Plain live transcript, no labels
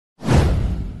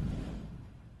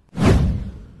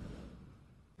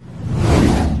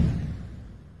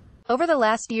Over the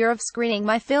last year of screening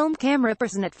my film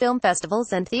Cameraperson at film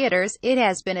festivals and theaters, it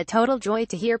has been a total joy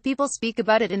to hear people speak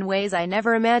about it in ways I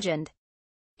never imagined.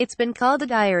 It's been called a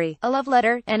diary, a love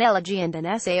letter, an elegy and an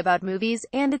essay about movies,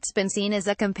 and it's been seen as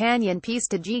a companion piece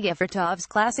to Giga Vertov's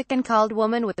classic and called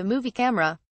Woman with a Movie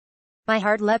Camera. My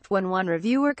heart leapt when one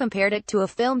reviewer compared it to a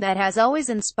film that has always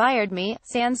inspired me,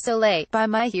 Sans Soleil, by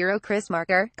my hero Chris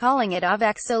Marker, calling it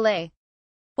Avec Soleil.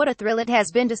 What a thrill it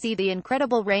has been to see the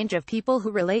incredible range of people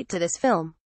who relate to this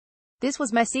film. This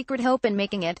was my secret hope in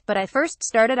making it, but I first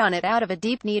started on it out of a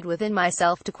deep need within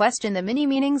myself to question the many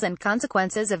meanings and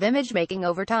consequences of image making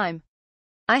over time.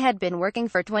 I had been working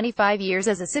for 25 years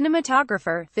as a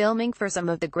cinematographer, filming for some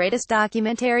of the greatest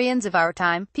documentarians of our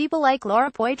time, people like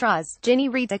Laura Poitras, Ginny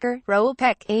Reitiker, Roel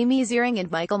Peck, Amy Ziering and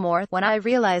Michael Moore, when I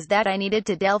realized that I needed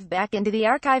to delve back into the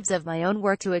archives of my own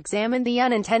work to examine the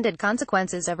unintended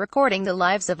consequences of recording the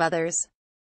lives of others.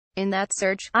 In that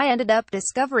search, I ended up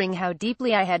discovering how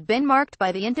deeply I had been marked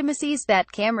by the intimacies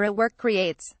that camera work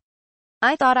creates.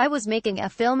 I thought I was making a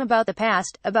film about the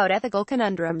past, about ethical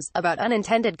conundrums, about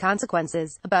unintended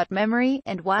consequences, about memory,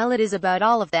 and while it is about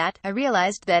all of that, I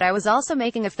realized that I was also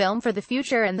making a film for the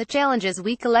future and the challenges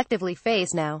we collectively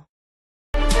face now.